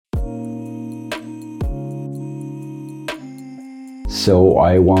So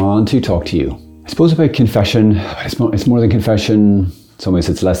I want to talk to you, I suppose, about confession. It's more than confession. In some ways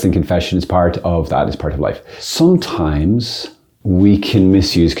it's less than confession. It's part of that. It's part of life. Sometimes we can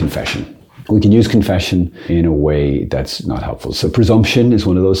misuse confession. We can use confession in a way that's not helpful. So presumption is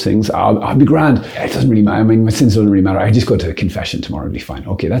one of those things. I'll be grand. It doesn't really matter. I mean, my sins don't really matter. I just go to confession tomorrow and be fine.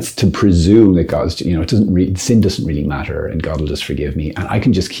 Okay, that's to presume that God's, sin doesn't really matter and God will just forgive me. And I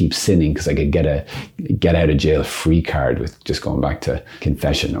can just keep sinning because I could get a get out of jail free card with just going back to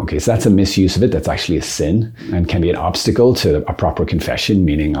confession. Okay, so that's a misuse of it. That's actually a sin and can be an obstacle to a proper confession,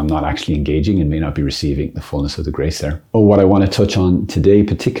 meaning I'm not actually engaging and may not be receiving the fullness of the grace there. What I want to touch on today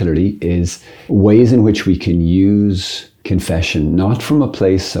particularly is ways in which we can use confession, not from a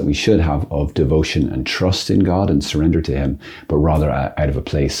place that we should have of devotion and trust in God and surrender to Him, but rather out of a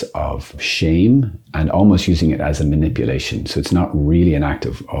place of shame and almost using it as a manipulation. So it's not really an act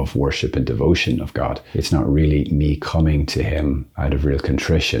of worship and devotion of God. It's not really me coming to Him out of real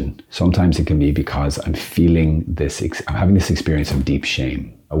contrition. Sometimes it can be because I'm having this experience of deep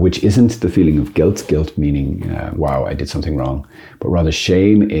shame, which isn't the feeling of guilt. Guilt meaning, wow, I did something wrong. But rather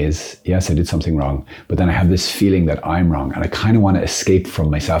shame is, yes, I did something wrong. But then I have this feeling that I'm wrong. And I kind of want to escape from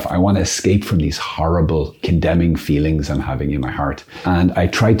myself. I want to escape from these horrible, condemning feelings I'm having in my heart. And I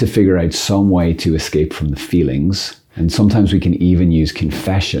tried to figure out some way to escape from the feelings. And sometimes we can even use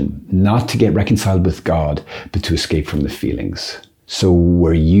confession, not to get reconciled with God, but to escape from the feelings. So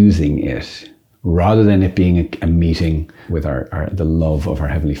we're using it. Rather than it being a meeting with the love of our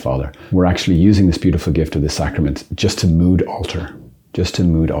Heavenly Father, we're actually using this beautiful gift of the sacrament just to mood alter.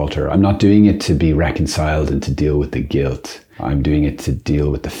 I'm not doing it to be reconciled and to deal with the guilt. I'm doing it to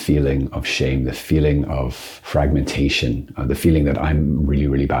deal with the feeling of shame, the feeling of fragmentation, the feeling that I'm really,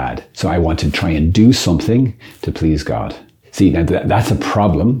 really bad. So I want to try and do something to please God. See, now that's a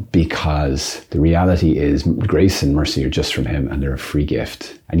problem because the reality is grace and mercy are just from Him and they're a free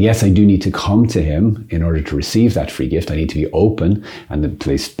gift. And yes, I do need to come to Him in order to receive that free gift. I need to be open, and the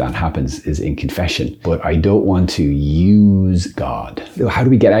place that happens is in confession. But I don't want to use God. How do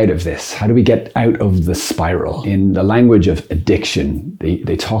we get out of this? How do we get out of the spiral? In the language of addiction,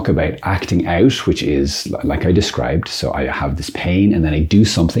 they talk about acting out, which is like I described. So I have this pain and then I do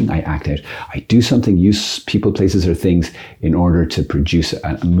something, I act out. I do something, use people, places, or things in order to produce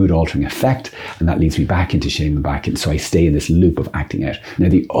a mood-altering effect, and that leads me back into shame and back in. So I stay in this loop of acting out. Now,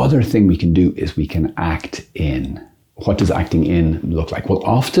 the other thing we can do is we can act in. What does acting in look like? Well,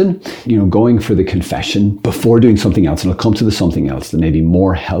 often, going for the confession before doing something else, and I'll come to the something else, the maybe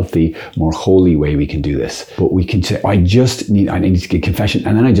more healthy, more holy way we can do this. But we can say, I need to get confession,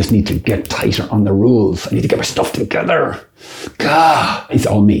 and then I just need to get tighter on the rules. I need to get my stuff together. It's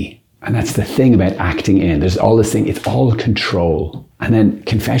all me. And that's the thing about acting in. There's all this thing, it's all control. And then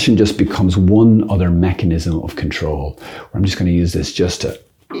confession just becomes one other mechanism of control, where I'm just going to use this just to,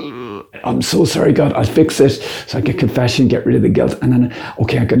 I'm so sorry, God, I'll fix it. So I get confession, get rid of the guilt. And then,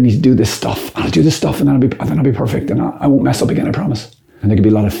 okay, I need to do this stuff. I'll do this stuff and then I'll be perfect. And I won't mess up again, I promise. And there can be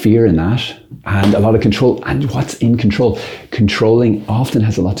a lot of fear in that and a lot of control. And what's in control? Controlling often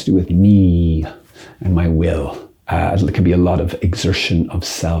has a lot to do with me and my will. It can be a lot of exertion of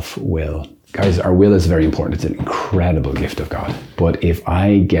self-will. Guys, our will is very important. It's an incredible gift of God. But if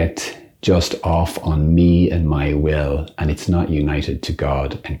I get just off on me and my will, and it's not united to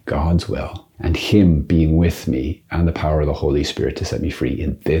God and God's will, and Him being with me and the power of the Holy Spirit to set me free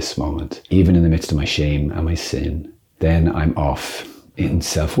in this moment, even in the midst of my shame and my sin, then I'm off in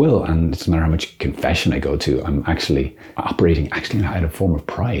self-will. And it doesn't matter how much confession I go to, I'm actually operating out of a form of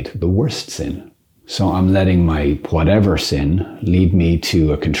pride, the worst sin. So I'm letting my whatever sin lead me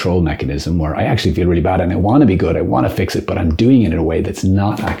to a control mechanism where I actually feel really bad and I want to be good, I want to fix it, but I'm doing it in a way that's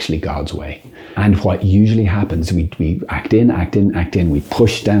not actually God's way. And what usually happens, we act in, we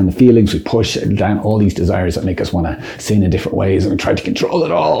push down the feelings, we push down all these desires that make us want to sin in different ways, and we try to control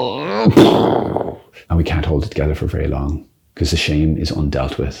it all. And we can't hold it together for very long because the shame is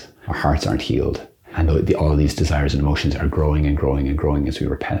undealt with. Our hearts aren't healed. And all of these desires and emotions are growing and growing and growing as we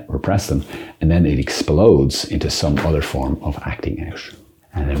repress them. And then it explodes into some other form of acting out.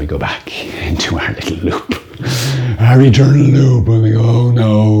 And then we go back into our little loop, our eternal loop. And we go, oh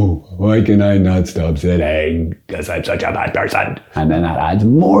no, why can I not stop sinning? Because I'm such a bad person. And then that adds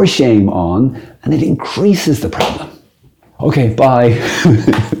more shame on, and it increases the problem. Okay, bye.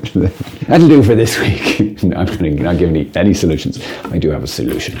 That'll do for this week. I'm not giving you any solutions. I do have a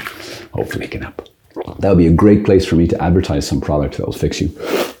solution. Hopefully it can help. That would be a great place for me to advertise some product that will fix you.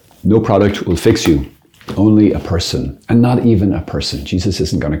 No product will fix you. Only a person, and not even a person. Jesus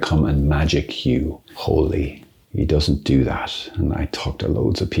isn't going to come and magic you holy. He doesn't do that. And I talk to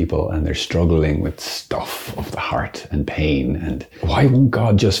loads of people and they're struggling with stuff of the heart and pain. And why won't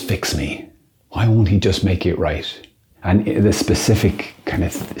God just fix me? Why won't he just make it right? And the specific kind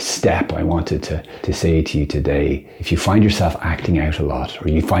of step I wanted to say to you today, if you find yourself acting out a lot, or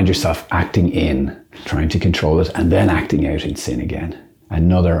you find yourself acting in, trying to control it, and then acting out in sin again,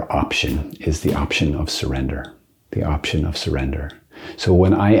 another option is the option of surrender. The option of surrender. So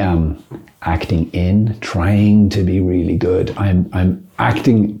when I am acting in, trying to be really good, I'm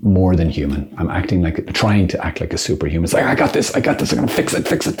acting more than human. I'm trying to act like a superhuman. It's like, I got this, I'm gonna fix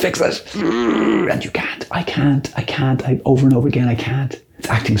it. And you can't, I can't, over and over again, I can't. It's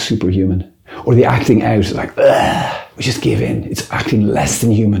acting superhuman. Or the acting out is like, we just give in. It's acting less than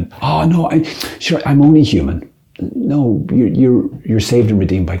human. Oh no, I'm only human. No, you're saved and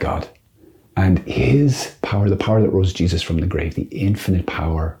redeemed by God. And his power, the power that rose Jesus from the grave, the infinite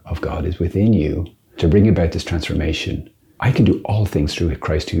power of God is within you to bring about this transformation. I can do all things through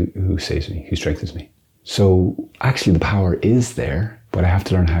Christ who saves me, who strengthens me. So actually the power is there, but I have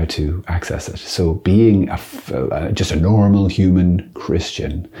to learn how to access it. So being just a normal human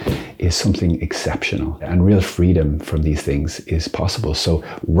Christian is something exceptional, and real freedom from these things is possible. So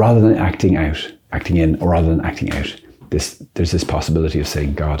rather than acting in, or rather than acting out, there's this possibility of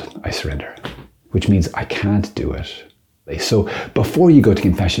saying, God, I surrender, which means I can't do it. So before you go to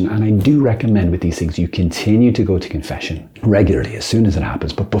confession, and I do recommend with these things, you continue to go to confession regularly as soon as it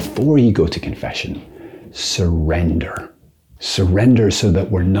happens. But before you go to confession, surrender. Surrender so that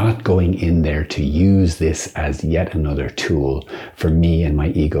we're not going in there to use this as yet another tool for me and my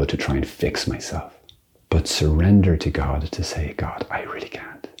ego to try and fix myself. But surrender to God to say, God, I really can't.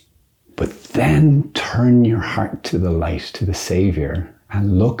 But then turn your heart to the light, to the Savior,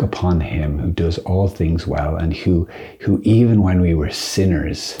 and look upon him who does all things well, and who even when we were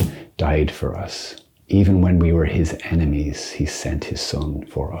sinners died for us. Even when we were his enemies, he sent his Son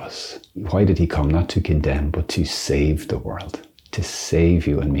for us. Why did he come? Not to condemn, but to save the world, to save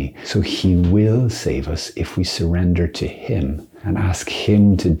you and me. So he will save us if we surrender to him and ask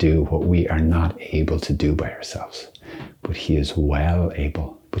him to do what we are not able to do by ourselves. But he is well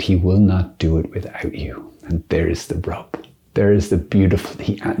able. But he will not do it without you. And there is the rub. There is the beautiful,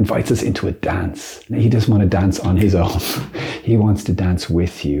 he invites us into a dance. He doesn't want to dance on his own. He wants to dance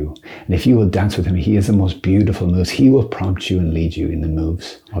with you. And if you will dance with him, he has the most beautiful moves. He will prompt you and lead you in the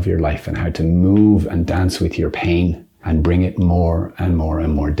moves of your life and how to move and dance with your pain and bring it more and more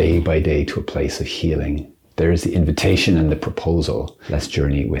and more day by day to a place of healing. There is the invitation and the proposal. Let's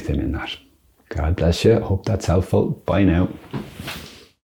journey with him in that. God bless you. Hope that's helpful. Bye now.